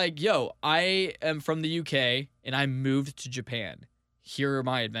just like, yo, I am from the UK and I moved to Japan. Here are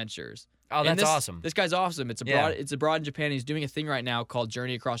my adventures. oh, And that's this, awesome. This guy's awesome. It's abroad. Yeah. It's abroad in Japan. He's doing a thing right now called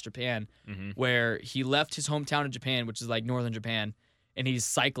Journey Across Japan, Mhm. where he left his hometown in Japan, which is like northern Japan, and he's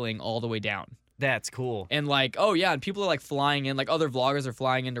cycling all the way down. That's cool. And like, oh yeah, and people are like flying in, like other vloggers are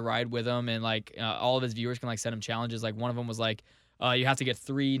flying in to ride with him, and like all of his viewers can like send him challenges. Like one of them was like, you have to get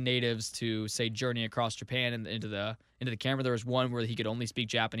 3 natives to say journey across Japan and into the camera. There was one where he could only speak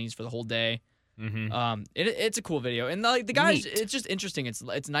Japanese for the whole day. Mm-hmm. It's a cool video, and like the guys, Neat. it's just interesting. It's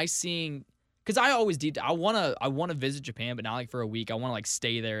nice seeing. Cause I always did. I wanna visit Japan, but not like for a week. I wanna like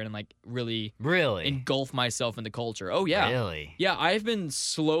stay there and like really engulf myself in the culture. Oh yeah, Really? yeah. I've been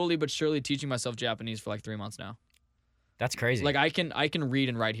slowly but surely teaching myself Japanese for like 3 months now. That's crazy. Like I can read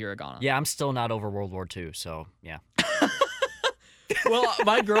and write hiragana. yeah, I'm still not over World War II, so yeah. Well,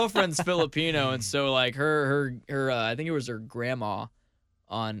 my girlfriend's Filipino, and so like her I think it was her grandma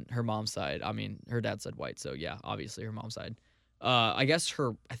on her mom's side. I mean, her dad's side white, so yeah, obviously her mom's side. I guess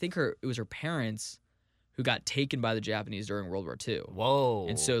it was her parents who got taken by the Japanese during World War II. Whoa.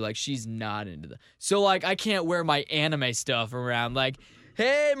 And so like she's not into the. So like I can't wear my anime stuff around. Like,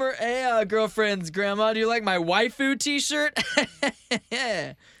 hey, girlfriend's grandma, do you like my waifu T-shirt?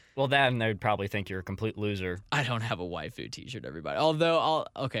 Well, then they'd probably think you're a complete loser. I don't have a waifu T-shirt, everybody. Although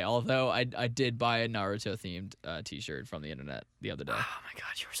I did buy a Naruto themed T-shirt from the internet the other day. Oh my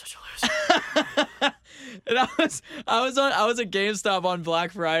god, you were such a loser. And I was at GameStop on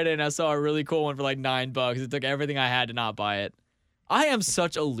Black Friday and I saw a really cool one for like $9. It took everything I had to not buy it. I am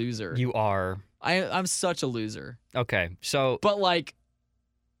such a loser. You are. I'm such a loser. Okay, so But like,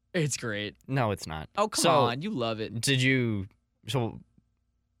 it's great. no, it's not. Oh come So, on, you love it. Did you? So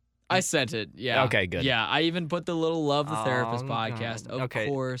I sent it. Yeah. Okay, good. Yeah, I even put the little Love the Therapist Oh, podcast. God. Of Okay.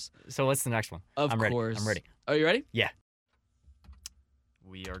 course. so what's the next one? Of I'm course. ready. I'm ready. Are you ready?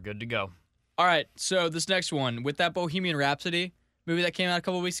 We are good to go. All right. So this next one with that Bohemian Rhapsody movie that came out a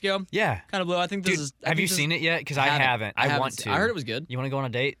couple weeks ago, Yeah. kind of blew. I think this Dude, is. have you seen it yet? Because I haven't. I want to. I heard it was good. You want to go on a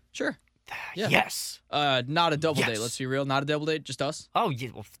date? Sure. Yeah. Yes. Not a double date. Yes. Let's be real. Not a double date. Just us. Oh, yeah.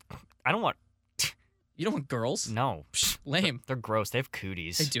 Well, I don't want. You don't want girls? No. Lame. They're gross. They have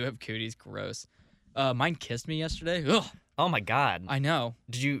cooties. They do have cooties. Gross. Mine kissed me yesterday. Ugh. Oh my god. I know.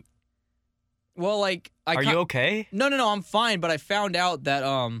 Did you? Well, like Are you okay? No. I'm fine. But I found out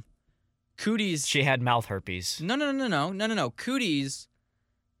that cooties. She had mouth herpes. No. Cooties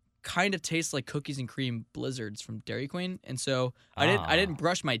kind of taste like cookies and cream blizzards from Dairy Queen, and so I didn't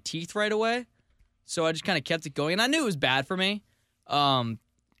brush my teeth right away, so I just kind of kept it going, and I knew it was bad for me.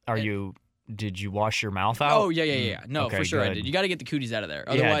 Did you wash your mouth out? Oh yeah. No, Okay, for sure I good. did. You got to get the cooties out of there.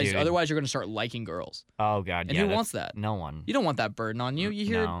 Yeah, Otherwise, dude. you're gonna start liking girls. Oh god. And yeah. who that's- wants that? No one. You don't want that burden on you. You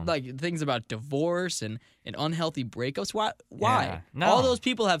hear No. like things about divorce and unhealthy breakups. Why? Yeah, no. All those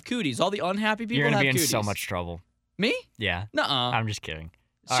people have cooties. All the unhappy people You're gonna have be in cooties. so much trouble. Me? Yeah. Nuh-uh. I'm just kidding.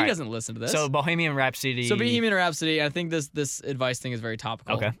 She All right. doesn't listen to this. So Bohemian Rhapsody. So Bohemian Rhapsody, I think this advice thing is very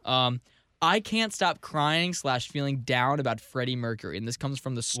topical. Okay. I can't stop crying / feeling down about Freddie Mercury, and this comes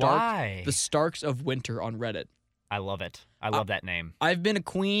from the Why? Starks of Winter on Reddit. I love it. I love that name. I've been a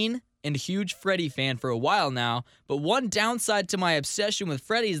Queen and huge Freddie fan for a while now, but one downside to my obsession with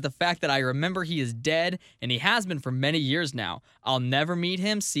Freddie is the fact that I remember he is dead, and he has been for many years now. I'll never meet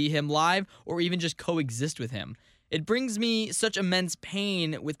him, see him live, or even just coexist with him. It brings me such immense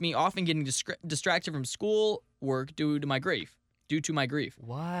pain, with me often getting distracted from school work due to my grief.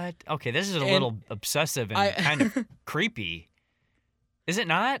 What? Okay, this is a And little obsessive and kind of creepy. Is it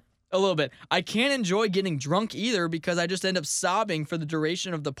not? A little bit. I can't enjoy getting drunk either because I just end up sobbing for the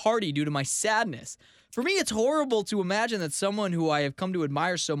duration of the party due to my sadness. For me, it's horrible to imagine that someone who I have come to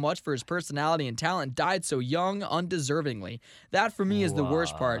admire so much for his personality and talent died so young, undeservingly. That, for me, is the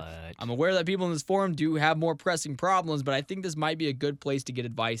worst part. What? I'm aware that people in this forum do have more pressing problems, but I think this might be a good place to get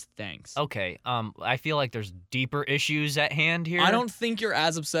advice. Thanks. Okay. I feel like there's deeper issues at hand here. I don't think you're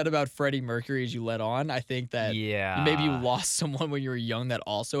as upset about Freddie Mercury as you let on. I think that Yeah. maybe you lost someone when you were young that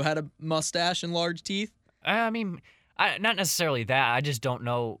also had a mustache and large teeth. I mean, not necessarily that. I just don't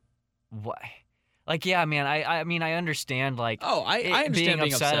know what. Like, yeah, man. I mean, I understand. Like, Oh, I understand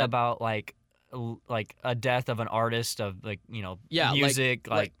being upset, upset. about like a death of an artist of Yeah, music.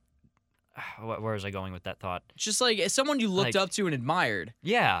 like- Where was I going with that thought? Just like as someone you looked Like- up to and admired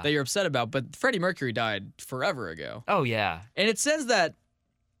Yeah. that you're upset about, but Freddie Mercury died forever ago. Oh yeah. And it says that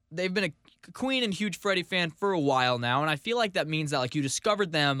they've been a Queen and huge Freddie fan for a while now, and I feel like that means that like you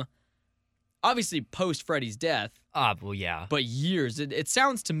discovered them obviously post Freddie's death, Well, yeah. but years. It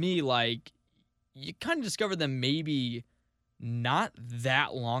sounds to me like you kind of discovered them maybe not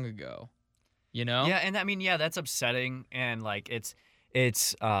that long ago. You know? Yeah, and I mean, yeah, that's upsetting, and like it's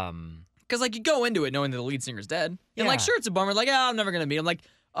Because like you go into it knowing that the lead singer's dead, and like Yeah. sure it's a bummer. Like I'm never gonna meet him. Like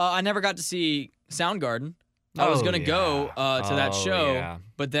I never got to see Soundgarden. I was Oh, gonna go yeah. to that Oh, show, yeah.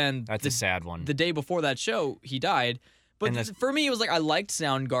 but then That's a sad one. the day before that show he died. But And that's- for me, it was like I liked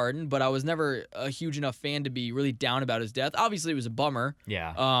Soundgarden, but I was never a huge enough fan to be really down about his death. Obviously, it was a bummer.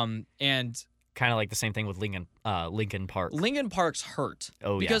 Yeah. And Kind of like the same thing with Lincoln Park. Linkin Park's hurt.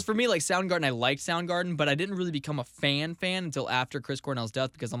 Oh, yeah. Because for me, like Soundgarden, I liked Soundgarden, but I didn't really become a fan until after Chris Cornell's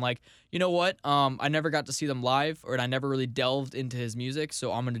death because I'm like, you know what? I never got to see them live, and I never really delved into his music,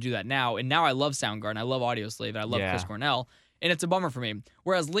 so I'm going to do that now. And now I love Soundgarden. I love Audioslave, and I love Yeah. Chris Cornell, and it's a bummer for me.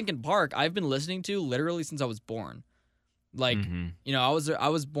 Whereas Linkin Park, I've been listening to literally since I was born. Like, Mhm. you know, I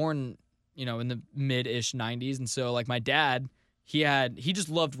was born, you know, in the mid-ish 90s, and so like my dad, he just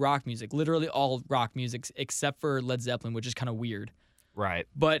loved rock music, literally all rock music except for Led Zeppelin, which is kind of weird. Right.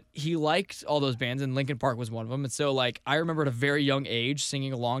 But he liked all those bands, and Linkin Park was one of them. And so like I remember at a very young age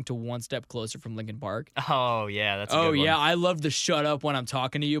singing along to One Step Closer from Linkin Park. Oh yeah, that's a Oh good one. yeah, I love the "Shut Up When I'm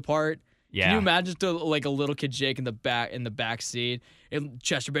Talking to You" part. Yeah. Can you imagine to like a little kid Jake in the back seat, and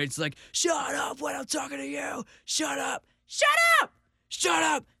Chester Bennington's like, "Shut up when I'm talking to you. Shut up. Shut up. Shut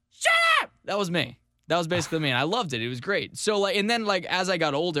up. Shut up." That was me. That was basically me, and I loved it. It was great. So like, and then like as I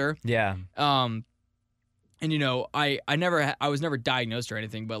got older, Yeah. and you know, I was never diagnosed or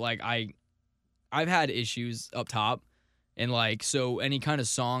anything, but like I've had issues up top. And like, so any kind of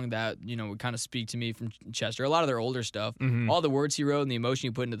song that, you know, would kind of speak to me from Chester, a lot of their older stuff, all the words he wrote and the emotion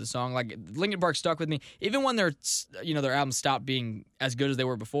he put into the song, like Linkin Park stuck with me. Even when their albums stopped being as good as they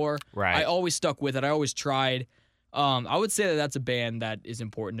were before, Right. I always stuck with it. I always tried. I would say that that's a band that is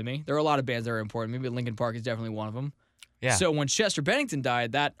important to me. There are a lot of bands that are important. Maybe Linkin Park is definitely one of them. Yeah. So when Chester Bennington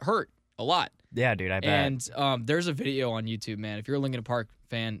died, that hurt a lot. Yeah, dude, I bet. And there's a video on YouTube, man. If you're a Linkin Park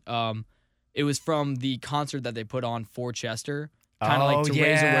fan, it was from the concert that they put on for Chester, kind of like to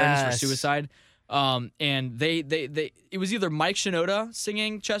raise awareness for suicide. And they it was either Mike Shinoda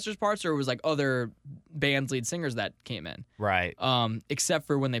singing Chester's parts, or it was like other band's lead singers that came in. Right. Except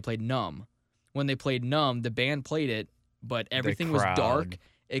for when they played Numb. When they played Numb, the band played it, but everything was dark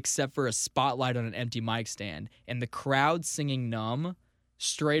except for a spotlight on an empty mic stand, and the crowd singing Numb,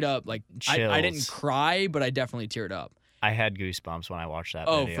 straight up, like I didn't cry, but I definitely teared up. I had goosebumps when I watched that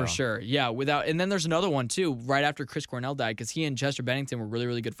video. Oh, for sure. Yeah, and then there's another one too, right after Chris Cornell died, because he and Chester Bennington were really,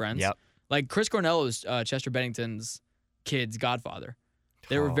 really good friends. Yep. Like Chris Cornell was Chester Bennington's kid's godfather.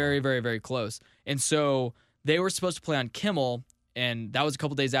 They were very, very, very close. And so they were supposed to play on Kimmel, and that was a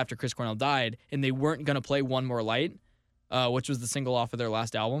couple days after Chris Cornell died, and they weren't going to play One More Light, which was the single off of their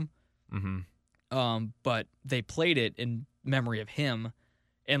last album. But they played it in memory of him,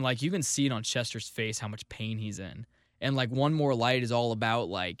 and like you can see it on Chester's face how much pain he's in. And like One More Light is all about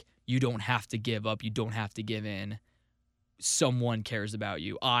like, you don't have to give up, you don't have to give in. Someone cares about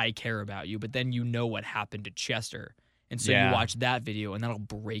you. I care about you. But then you know what happened to Chester. And so you watch that video and that'll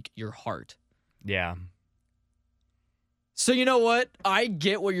break your heart. Yeah. So you know what? I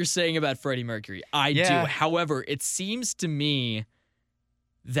get what you're saying about Freddie Mercury. I do. However, it seems to me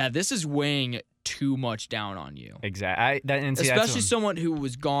that this is weighing too much down on you. Exactly. Especially someone who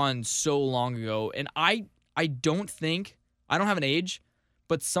was gone so long ago. And I don't think, I don't have an age,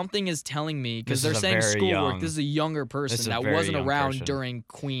 but something is telling me, because they're saying schoolwork, this is a younger person that wasn't around during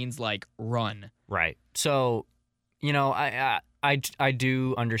Queen's like run. Right. So, you know, I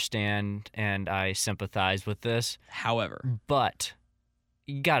do understand and I sympathize with this. However, but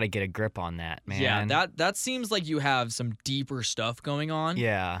you got to get a grip on that, man. Yeah, that seems like you have some deeper stuff going on.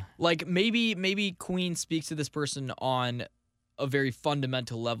 Yeah. Like maybe Queen speaks to this person on a very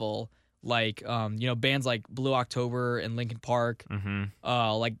fundamental level. Like, you know, bands like Blue October and Linkin Park,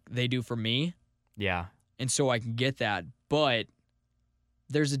 like they do for me. Yeah. And so I can get that. But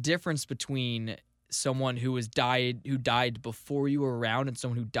there's a difference between someone who died before you were around and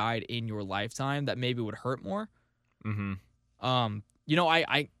someone who died in your lifetime that maybe would hurt more. You know,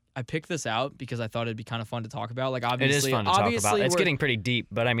 I picked this out because I thought it'd be kind of fun to talk about. Like, obviously, it is fun to talk about. It's getting pretty deep,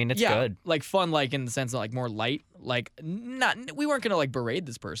 but I mean, it's good. Like fun, like in the sense of like more light. Like, we weren't gonna like berate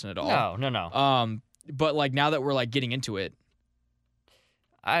this person at all. No. But like now that we're like getting into it,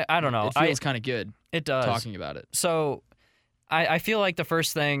 I don't know. It feels kind of good. It does, talking about it. So, I feel like the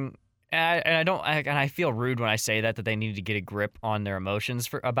first thing, and I feel rude when I say that they need to get a grip on their emotions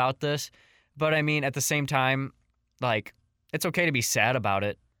about this, but I mean at the same time, like it's okay to be sad about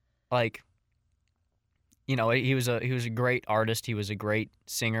it. Like, you know, he was a great artist. He was a great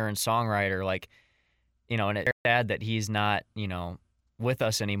singer and songwriter. Like, you know, and it's sad that he's not, you know, with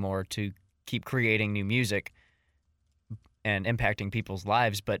us anymore to keep creating new music and impacting people's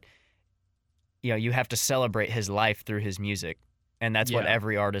lives. But, you know, you have to celebrate his life through his music. And that's what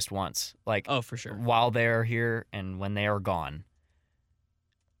every artist wants. Like, oh, for sure. While they're here and when they are gone.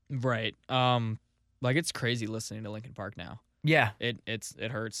 Right. Like it's crazy listening to Linkin Park now. Yeah. It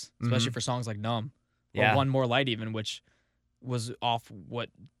hurts, especially for songs like Numb. Or Yeah. One More Light even, which was off what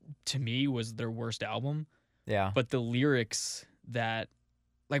to me was their worst album. Yeah. But the lyrics that,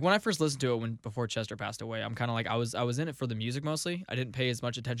 like when I first listened to it before Chester passed away, I'm kind of like I was in it for the music mostly. I didn't pay as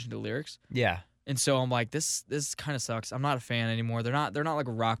much attention to the lyrics. Yeah. And so I'm like, this kind of sucks. I'm not a fan anymore. They're not like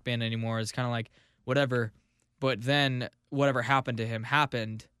a rock band anymore. It's kind of like whatever. But then whatever happened to him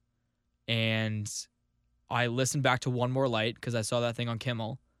happened, and I listened back to One More Light because I saw that thing on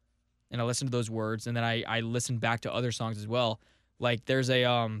Kimmel, and I listened to those words, and then I listened back to other songs as well. Like there's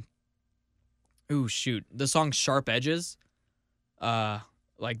a the song Sharp Edges,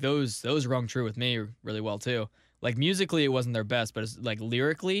 like those rung true with me really well too. Like musically it wasn't their best, but it's like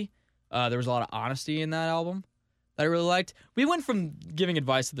lyrically, there was a lot of honesty in that album that I really liked. We went from giving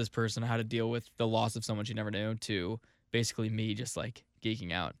advice to this person on how to deal with the loss of someone she never knew to basically me just like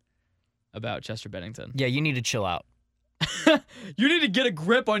geeking out about Chester Bennington. Yeah, you need to chill out. You need to get a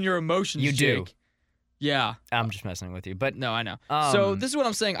grip on your emotions, You Jake. do. Yeah. I'm just messing with you, but No, I know. So this is what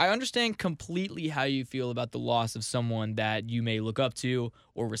I'm saying. I understand completely how you feel about the loss of someone that you may look up to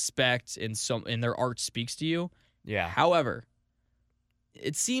or respect, and their art speaks to you. yeah, However,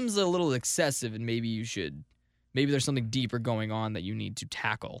 it seems a little excessive, and maybe there's something deeper going on that you need to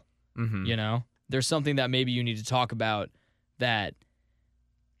tackle. mm-hmm. You know, there's something that maybe you need to talk about that.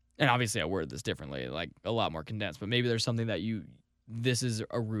 And obviously, I word this differently, like a lot more condensed. But maybe there's something that this is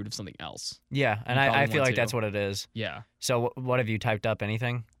a root of something else. Yeah, and I feel like that's what it is. Yeah. So what have you typed up?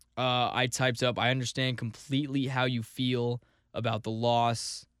 Anything? I typed up, I understand completely how you feel about the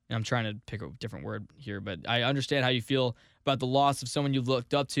loss. And I'm trying to pick a different word here, but I understand how you feel about the loss of someone you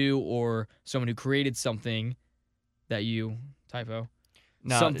looked up to or someone who created something that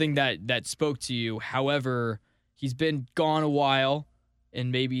something that spoke to you. However, he's been gone a while,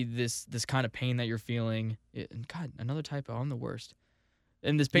 and maybe this kind of pain that you're feeling, and God, another typo, I'm the worst.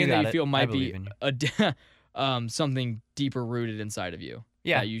 And this pain that you feel might be something deeper rooted inside of you.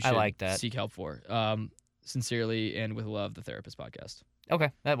 Yeah, that you should I like that. Seek help for. Sincerely and with love, the Therapist Podcast. Okay,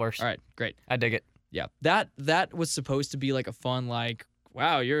 that works. All right, great. I dig it. Yeah, that was supposed to be like a fun, like,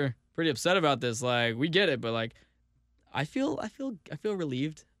 wow, you're pretty upset about this. Like, we get it, but like, I feel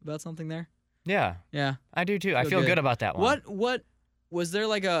relieved about something there. Yeah. Yeah, I do too. I feel good about that one. What was there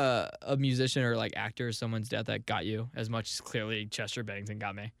like a musician or like actor or someone's death that got you as much as clearly Chester Bennington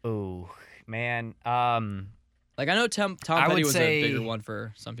got me? Oh, man. Like, I know Tom Petty was a bigger one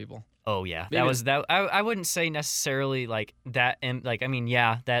for some people. Oh yeah, Maybe that was that. I wouldn't say necessarily like that. And like, I mean,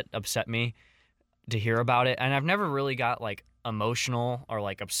 yeah, that upset me to hear about it, and I've never really got like emotional or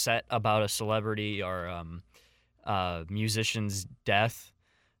like upset about a celebrity or musician's death.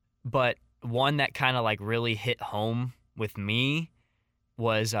 But one that kind of like really hit home with me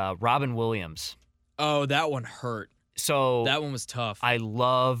was Robin Williams. Oh, that one hurt. So that one was tough. I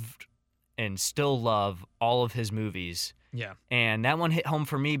loved and still love all of his movies. Yeah. And that one hit home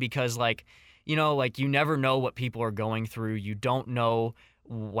for me because, like, you know, like, you never know what people are going through. You don't know,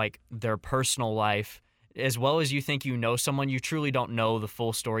 like, their personal life. As well as you think you know someone, you truly don't know the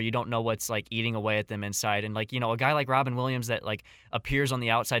full story. You don't know what's, like, eating away at them inside. And, like, you know, a guy like Robin Williams that, like, appears on the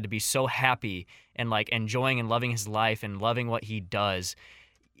outside to be so happy and, like, enjoying and loving his life and loving what he does.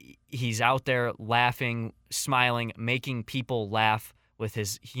 He's out there laughing, smiling, making people laugh with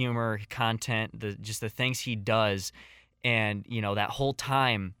his humor, content, just the things he does. And, you know, that whole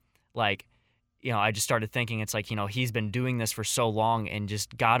time, like, you know, I just started thinking, it's like, you know, he's been doing this for so long, and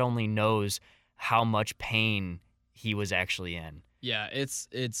just God only knows how much pain he was actually in. Yeah, it's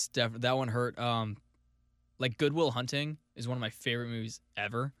definitely, that one hurt. Like, Good Will Hunting is one of my favorite movies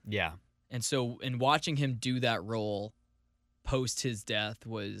ever. Yeah. And so, in watching him do that role post his death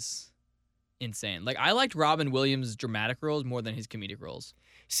was insane. Like, I liked Robin Williams' dramatic roles more than his comedic roles.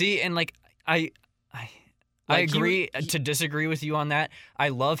 See, and like, I agree to disagree with you on that. I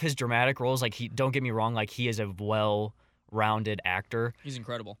love his dramatic roles. Like, don't get me wrong, like, he is a well-rounded actor. He's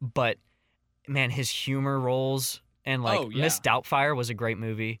incredible. But, man, his humor roles and, like, Miss Doubtfire was a great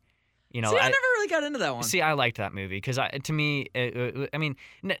movie. You know, see, I never really got into that one. See, I liked that movie because, to me, it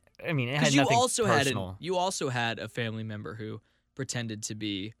had nothing personal. You also had a family member who pretended to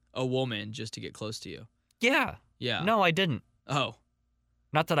be a woman just to get close to you. Yeah. Yeah. No, I didn't. Oh.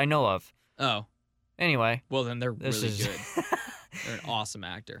 Not that I know of. Oh. Anyway. Well, then they're really good. They're an awesome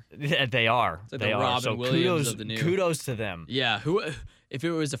actor. Yeah, they are. It's like they the are. Robin So Williams of the new. Kudos to them. Yeah. Who? If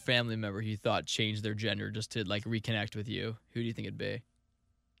it was a family member you thought changed their gender just to, like, reconnect with you, who do you think it'd be?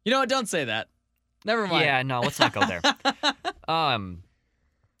 You know what? Don't say that. Never mind. Yeah, no, let's not go there. All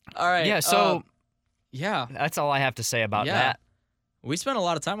right. Yeah, so yeah. That's all I have to say about that. We spent a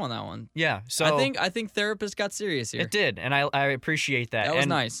lot of time on that one. Yeah, so I think Therapist got serious here. It did, and I appreciate that. That was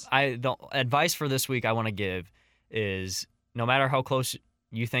nice. The advice for this week I want to give is, no matter how close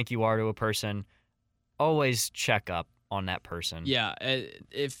you think you are to a person, always check up on that person. Yeah,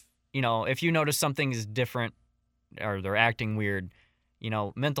 if you notice something is different or they're acting weird, you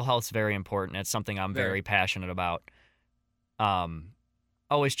know, mental health's very important. It's something I'm very passionate about.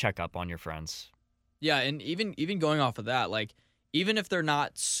 Always check up on your friends. Yeah, and even going off of that, like, even if they're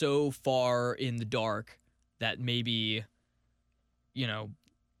not so far in the dark that maybe, you know,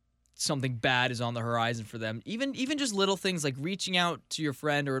 something bad is on the horizon for them, even just little things like reaching out to your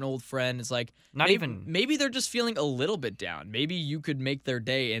friend or an old friend is like, maybe they're just feeling a little bit down. Maybe you could make their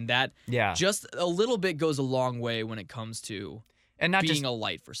day, and that just a little bit goes a long way when it comes to being a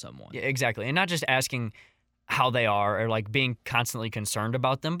light for someone. Yeah, exactly. And not just asking how they are or like being constantly concerned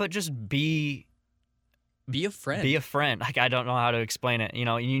about them, but just be a friend. Be a friend. Like, I don't know how to explain it. You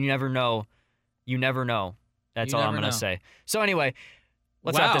know, you never know. You never know. That's all I'm going to say. So anyway,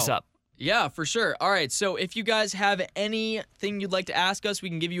 let's wrap this up. Yeah, for sure. All right, so if you guys have anything you'd like to ask us, we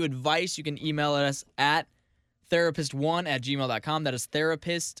can give you advice. You can email us at therapist1@gmail.com. That is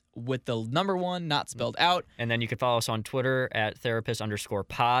therapist with the number 1, not spelled out. And then you can follow us on Twitter at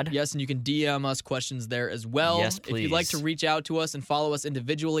therapist_pod. Yes, and you can DM us questions there as well. Yes, If you'd like to please. reach out to us and follow us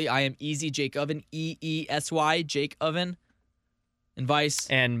individually, I am Easy Jake Oven, EESY Jake Oven. And Vice,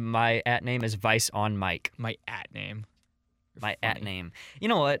 And my @ name is Vice on Mike. my @ name. You're My funny. @ name. You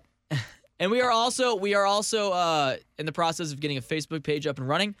know what? And we are also in the process of getting a Facebook page up and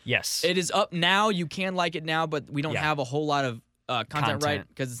running. Yes. It is up now. You can like it now, but we don't Yeah. have a whole lot of content right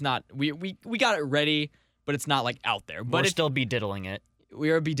because it's not. We got it ready, but it's not like out there. But We're still bediddling it.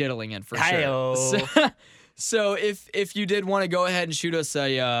 we are bediddling it for Hi-yo. sure. So if you did want to go ahead and shoot us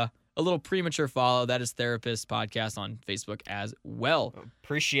a little premature follow, that is Therapist Podcast on Facebook as well.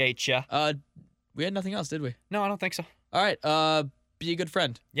 Appreciate ya. We had nothing else, did we? No, I don't think so. All right. Be a good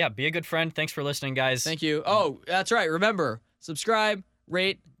friend. Yeah, be a good friend. Thanks for listening, guys. Thank you. Oh, that's right. Remember, subscribe,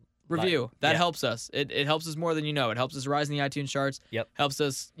 rate, review. That yeah. helps us. It helps us more than you know. It helps us rise in the iTunes charts. Yep. Helps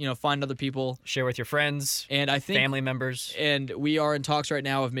us, find other people. Share with your friends, And I think family members. and we are in talks right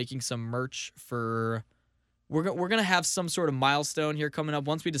now of making some merch for. We're gonna have some sort of milestone here coming up.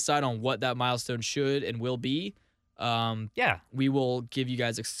 Once we decide on what that milestone should and will be, Yeah. we will give you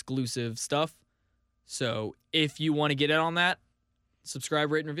guys exclusive stuff. So if you want to get in on that,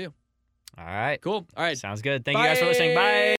 subscribe, rate, and review. All right. Cool. All right. Sounds good. Thank you guys for listening. Bye.